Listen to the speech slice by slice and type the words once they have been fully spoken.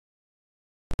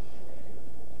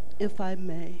if I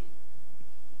may.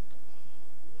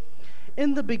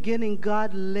 In the beginning,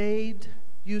 God laid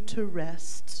you to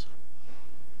rest.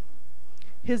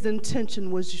 His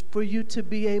intention was for you to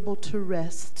be able to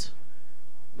rest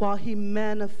while he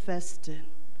manifested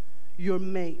your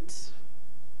mate.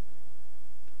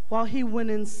 While he went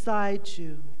inside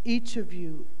you, each of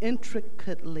you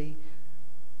intricately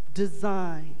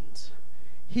designed,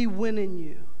 he went in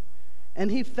you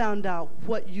and he found out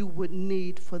what you would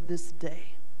need for this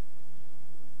day.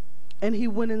 And he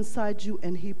went inside you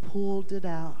and he pulled it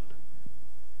out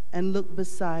and looked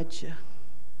beside you.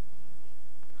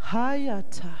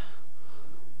 Hayata.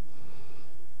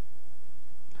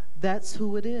 That's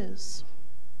who it is.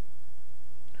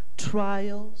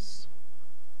 Trials,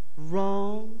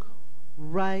 wrong,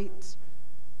 right,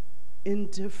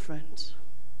 indifferent.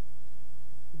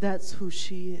 That's who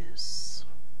she is.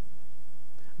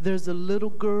 There's a little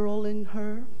girl in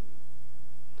her.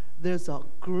 There's a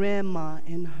grandma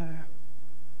in her.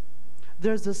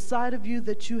 There's a side of you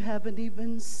that you haven't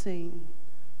even seen,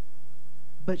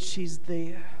 but she's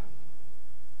there.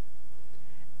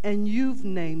 And you've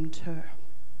named her,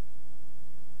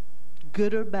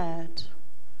 good or bad,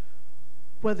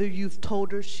 whether you've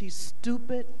told her she's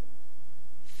stupid,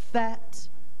 fat,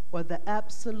 or the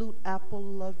absolute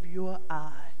apple of your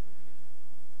eye.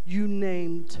 You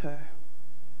named her.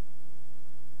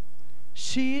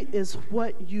 She is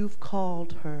what you've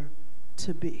called her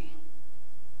to be.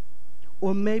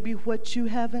 Or maybe what you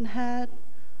haven't had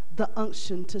the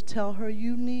unction to tell her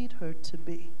you need her to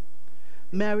be.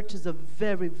 Marriage is a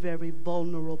very, very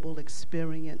vulnerable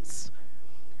experience.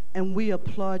 And we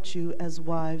applaud you as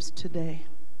wives today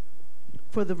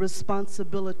for the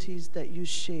responsibilities that you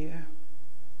share.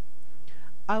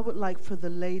 I would like for the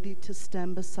lady to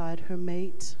stand beside her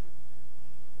mate.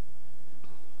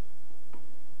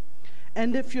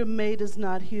 And if your mate is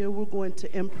not here, we're going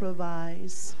to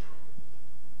improvise.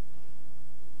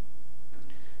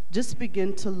 Just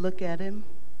begin to look at him.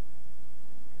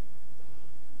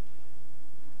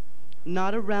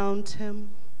 Not around him.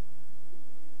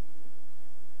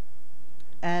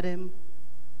 At him.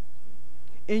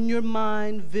 In your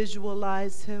mind,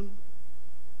 visualize him.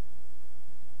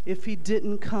 If he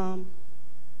didn't come,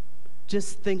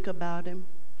 just think about him.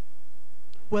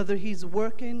 Whether he's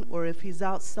working or if he's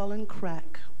out selling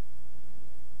crack,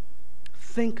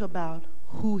 think about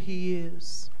who he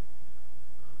is.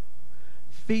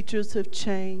 Features have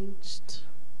changed,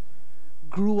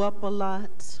 grew up a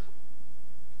lot,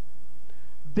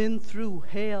 been through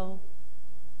hell.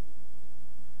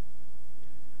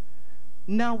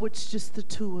 Now it's just the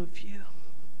two of you.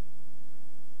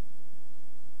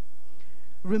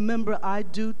 Remember, I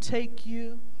do take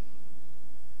you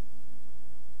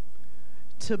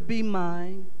to be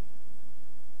mine,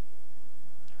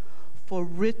 for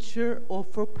richer or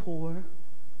for poor,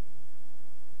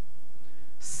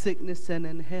 sickness and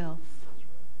in health,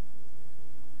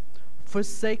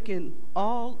 forsaking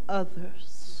all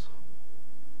others,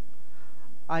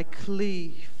 I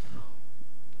cleave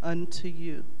unto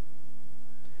you.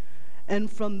 And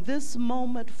from this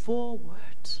moment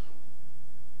forward,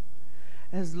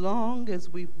 as long as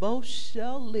we both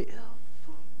shall live,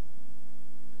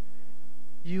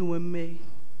 you and me.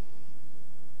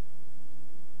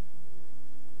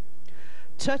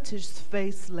 Touch his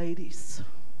face, ladies.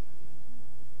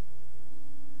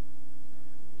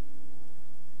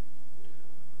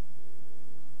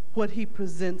 What he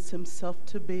presents himself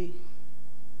to be.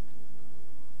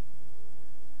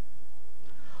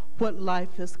 What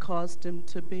life has caused him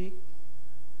to be.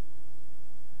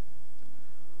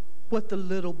 What the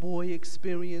little boy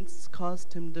experience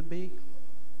caused him to be.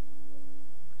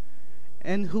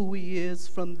 And who he is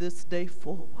from this day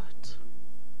forward.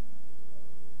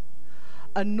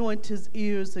 Anoint his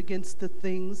ears against the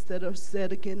things that are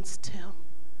said against him.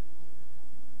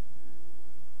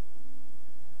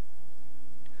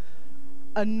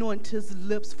 Anoint his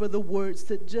lips for the words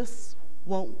that just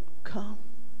won't come.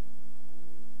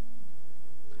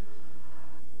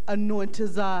 Anoint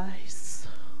his eyes.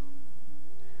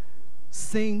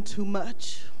 Seen too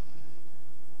much.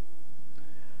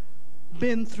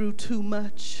 Been through too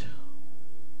much.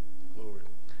 Glory.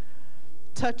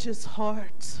 Touch his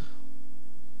heart.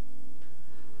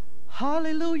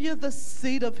 Hallelujah, the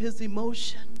seat of his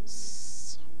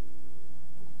emotions.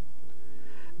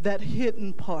 That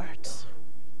hidden part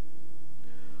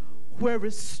where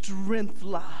his strength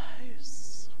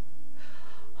lies.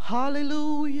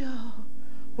 Hallelujah,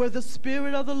 where the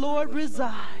Spirit of the Lord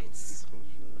resides.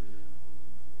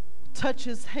 Touch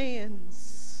his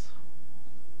hands.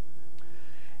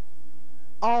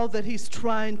 All that he's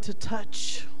trying to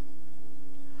touch.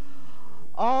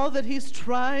 all that he's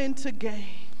trying to gain,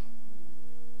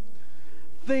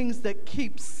 things that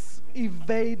keeps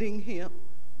evading him,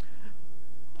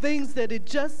 things that he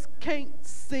just can't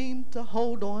seem to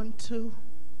hold on to.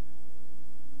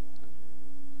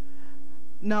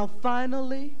 Now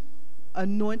finally,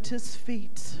 anoint his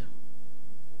feet.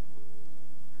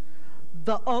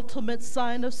 The ultimate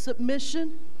sign of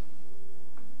submission.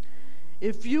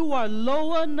 If you are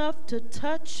low enough to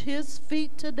touch his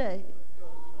feet today,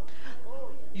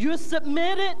 you're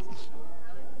submitted.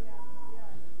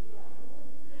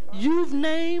 You've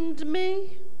named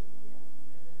me.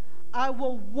 I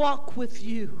will walk with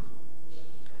you.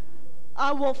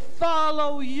 I will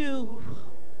follow you.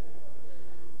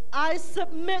 I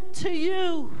submit to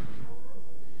you.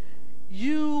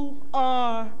 You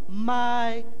are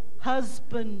my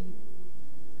husband.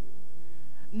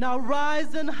 Now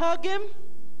rise and hug him.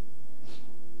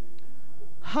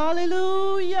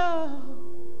 Hallelujah.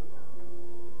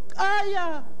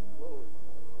 Aya.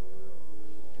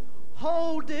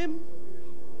 Hold him.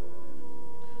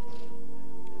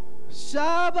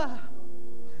 Shaba.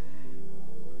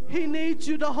 He needs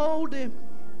you to hold him.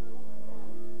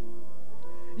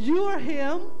 You are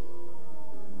him.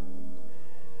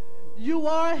 You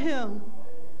are him.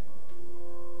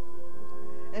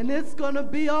 And it's going to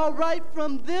be all right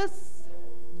from this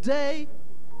day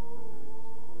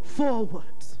forward.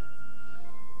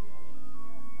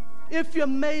 If your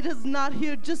mate is not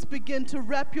here, just begin to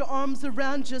wrap your arms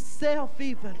around yourself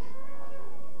even.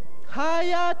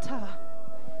 Hayata.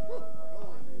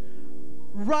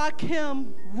 Rock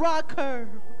him, rock her.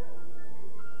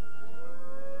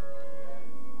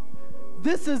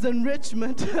 This is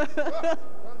enrichment.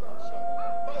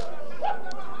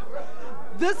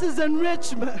 This is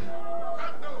enrichment.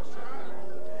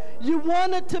 You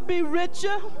want it to be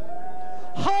richer?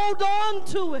 Hold on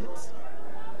to it.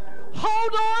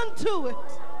 Hold on to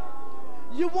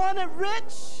it. You want it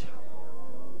rich?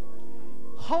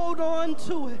 Hold on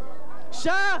to it.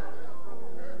 Shah,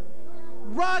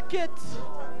 rock it.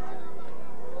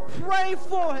 Pray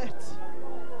for it.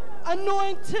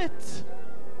 Anoint it.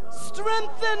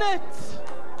 Strengthen it.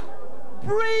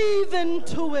 Breathe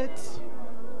into it.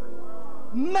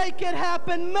 Make it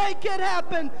happen. Make it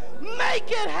happen.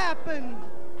 Make it happen.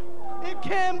 It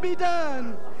can be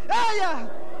done. Ah, yeah.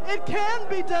 It can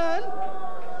be done.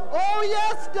 Oh,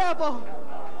 yes, devil.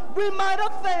 We might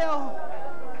have failed.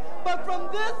 But from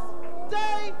this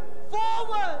day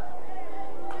forward,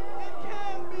 it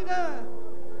can be done.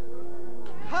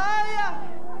 Higher.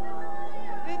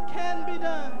 It can be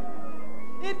done.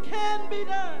 It can be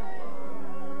done.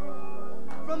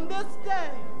 From this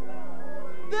day,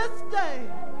 this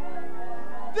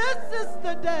is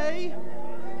the day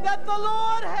that the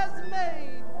Lord has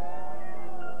made.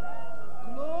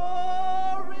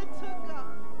 Glory to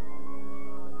God.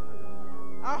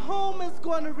 Our home is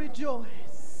going to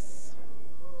rejoice.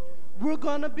 We're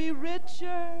going to be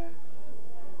richer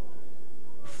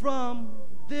from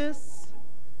this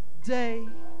day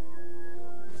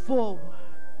forward.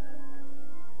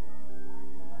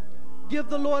 Give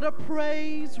the Lord a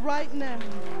praise right now.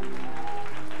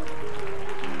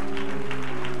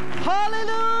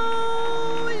 Hallelujah.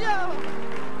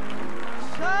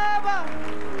 Shabbat.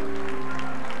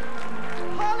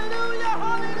 Hallelujah,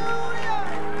 hallelujah.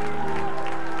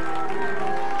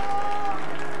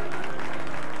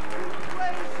 We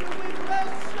praise you, we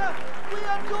bless you, we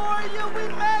adore you, we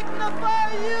magnify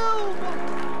you.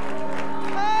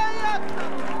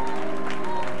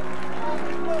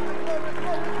 Glory, glory,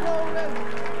 glory, glory.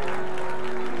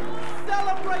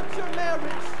 Celebrate your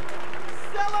marriage.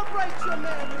 Celebrate your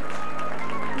marriage.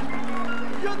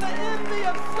 You're the envy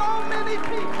of so many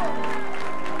people.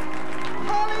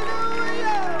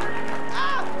 Hallelujah.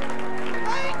 Ah,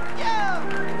 thank you.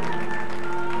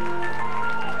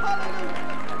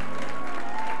 Hallelujah.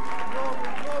 Glory,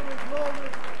 glory, glory.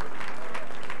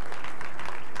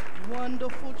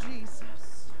 Wonderful Jesus.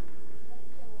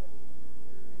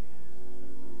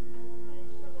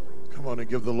 Come on and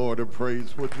give the Lord a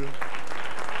praise, would you?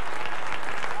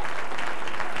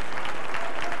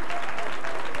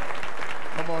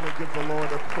 Come on and give the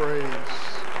Lord a praise.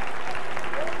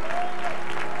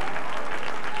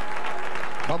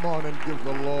 Come on and give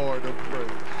the Lord a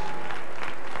praise.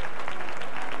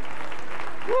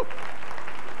 Woo.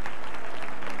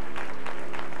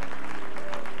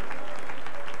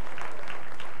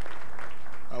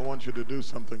 I want you to do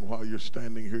something while you're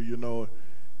standing here. You know,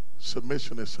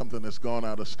 submission is something that's gone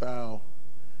out of style,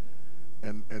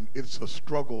 and it's a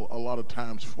struggle a lot of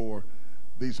times for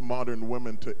these modern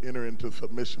women to enter into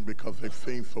submission because they've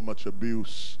seen so much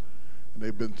abuse and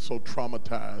they've been so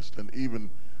traumatized, and even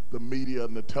the media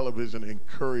and the television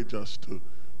encourage us to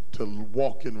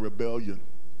walk in rebellion.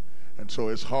 And so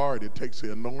it's hard. It takes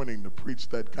the anointing to preach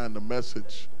that kind of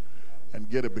message and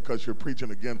get it, because you're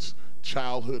preaching against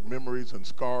childhood memories and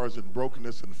scars and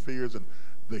brokenness and fears and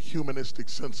the humanistic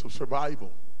sense of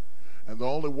survival. And the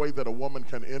only way that a woman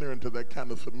can enter into that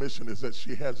kind of submission is that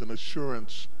she has an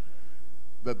assurance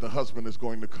that the husband is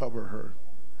going to cover her.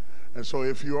 And so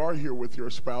if you are here with your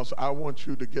spouse, I want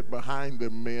you to get behind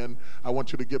them, men. I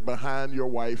want you to get behind your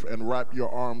wife and wrap your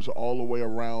arms all the way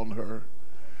around her.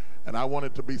 And I want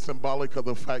it to be symbolic of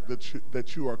the fact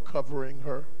that you are covering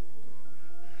her.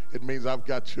 It means I've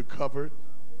got you covered.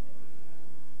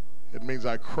 It means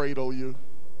I cradle you.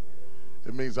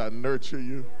 It means I nurture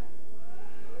you.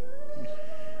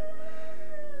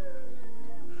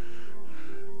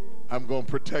 I'm going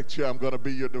to protect you. I'm going to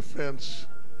be your defense.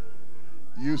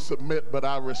 You submit, but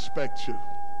I respect you.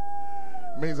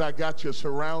 It means I got you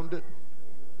surrounded.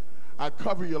 I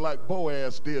cover you like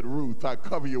Boaz did Ruth. I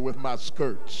cover you with my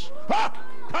skirts. Ha!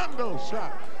 Kando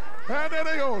shot.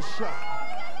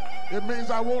 It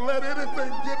means I won't let anything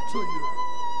get to you.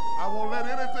 I won't let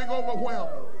anything overwhelm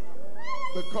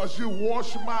you. Because you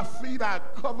wash my feet, I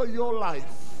cover your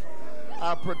life.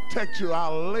 I protect you. I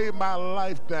lay my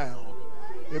life down.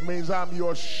 It means I'm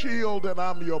your shield and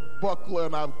I'm your buckler,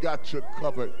 and I've got you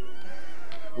covered.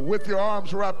 With your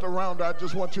arms wrapped around her, I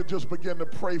just want you to just begin to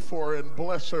pray for her and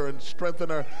bless her and strengthen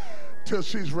her till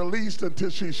she's released, until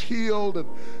she's healed,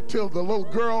 until the little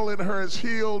girl in her is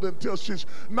healed, until she's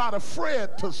not afraid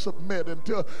to submit,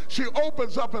 until she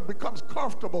opens up and becomes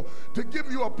comfortable to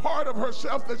give you a part of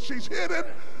herself that she's hidden,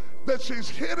 that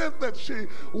she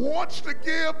wants to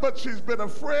give, but she's been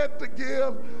afraid to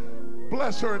give.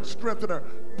 Bless her and strengthen her.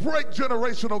 Break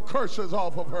generational curses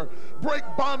off of her. Break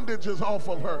bondages off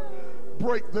of her.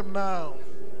 Break them now.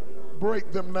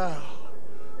 Break them now.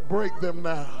 Break them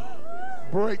now.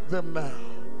 Break them now.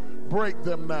 Break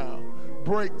them now.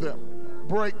 Break them.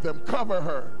 Break them. Cover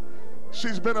her.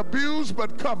 She's been abused,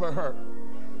 but cover her.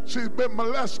 She's been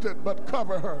molested, but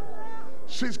cover her.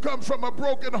 She's come from a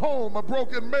broken home, a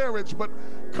broken marriage, but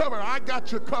cover. I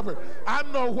got you covered. I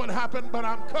know what happened, but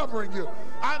I'm covering you.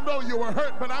 I know you were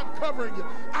hurt, but I'm covering you.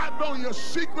 I know your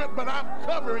secret, but I'm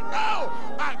covering. No,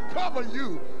 I cover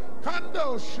you.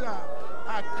 Kandosha.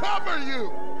 I cover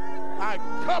you. I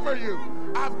cover you.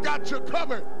 I've got you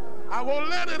covered. I won't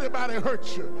let anybody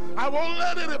hurt you. I won't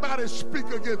let anybody speak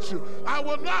against you. I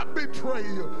will not betray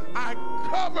you. I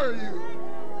cover you.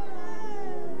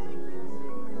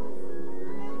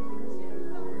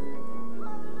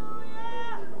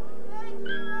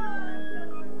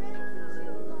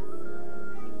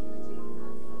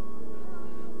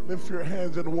 Lift your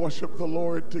hands and worship the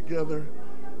Lord together.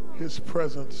 His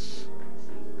presence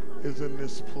is in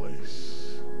this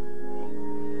place.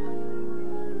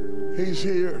 He's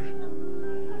here.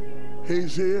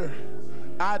 He's here.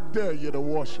 I dare you to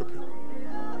worship him.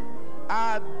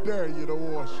 I dare you to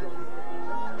worship him.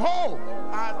 Oh,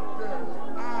 I dare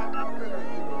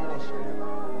you to worship him.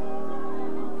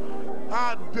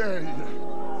 I dare you.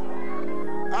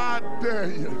 I dare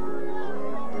you.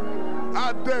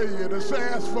 I dare you to say,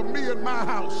 as for me and my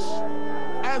house,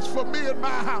 as for me and my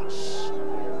house,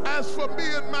 as for me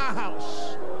and my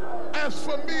house, as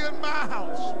for me and my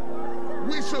house,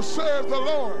 we shall serve the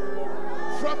Lord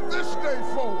from this day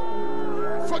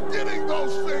forward, forgetting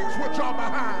those things which are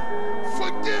behind,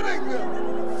 forgetting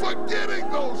them, forgetting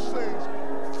those things,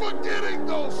 forgetting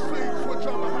those things which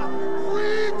are behind,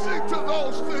 reaching to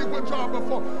those things which are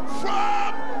before,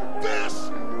 from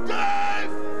this day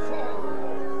forward.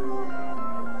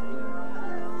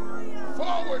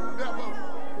 Forward, devil.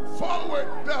 Forward,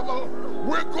 devil.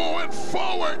 We're going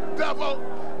forward, devil.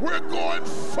 We're going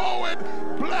forward.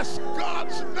 Bless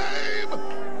God's name.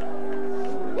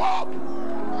 Whoa.